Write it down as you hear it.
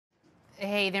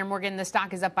Hey there, Morgan. The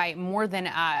stock is up by more than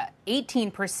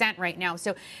 18% right now.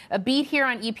 So a beat here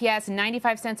on EPS,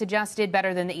 95 cents adjusted,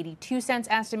 better than the 82 cents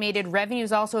estimated.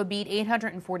 Revenues also a beat,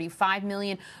 845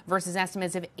 million versus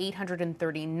estimates of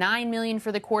 839 million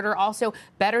for the quarter. Also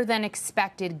better than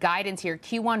expected guidance here.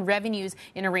 Q1 revenues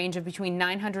in a range of between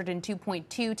 902.2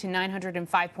 to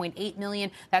 905.8 million.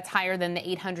 That's higher than the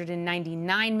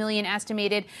 899 million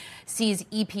estimated. Sees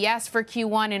EPS for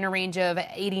Q1 in a range of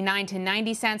 89 to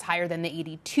 90 cents, higher than the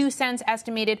 82 cents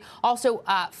estimated. Also,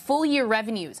 full year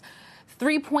revenues,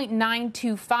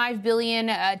 $3.925 billion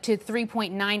to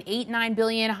 $3.989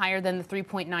 billion, higher than the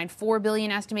 $3.94 billion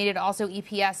estimated. Also,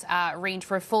 EPS range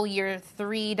for a full year,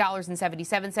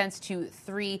 $3.77 to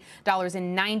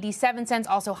 $3.97,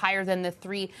 also higher than the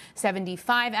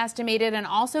 $3.75 estimated. And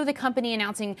also, the company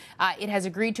announcing it has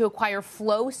agreed to acquire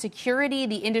Flow Security,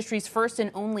 the industry's first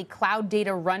and only cloud data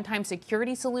runtime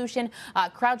security solution.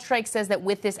 CrowdStrike says that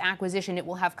with this acquisition, it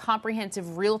will have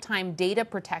comprehensive real-time data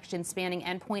protection spanning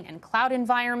endpoint and cloud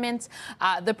environments.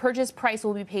 The purchase price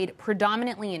will be paid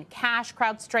predominantly in cash,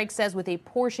 CrowdStrike says, with a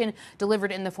portion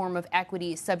delivered in the form of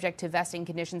equity subject to vesting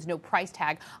conditions. No price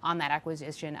tag on that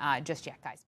acquisition just yet, guys.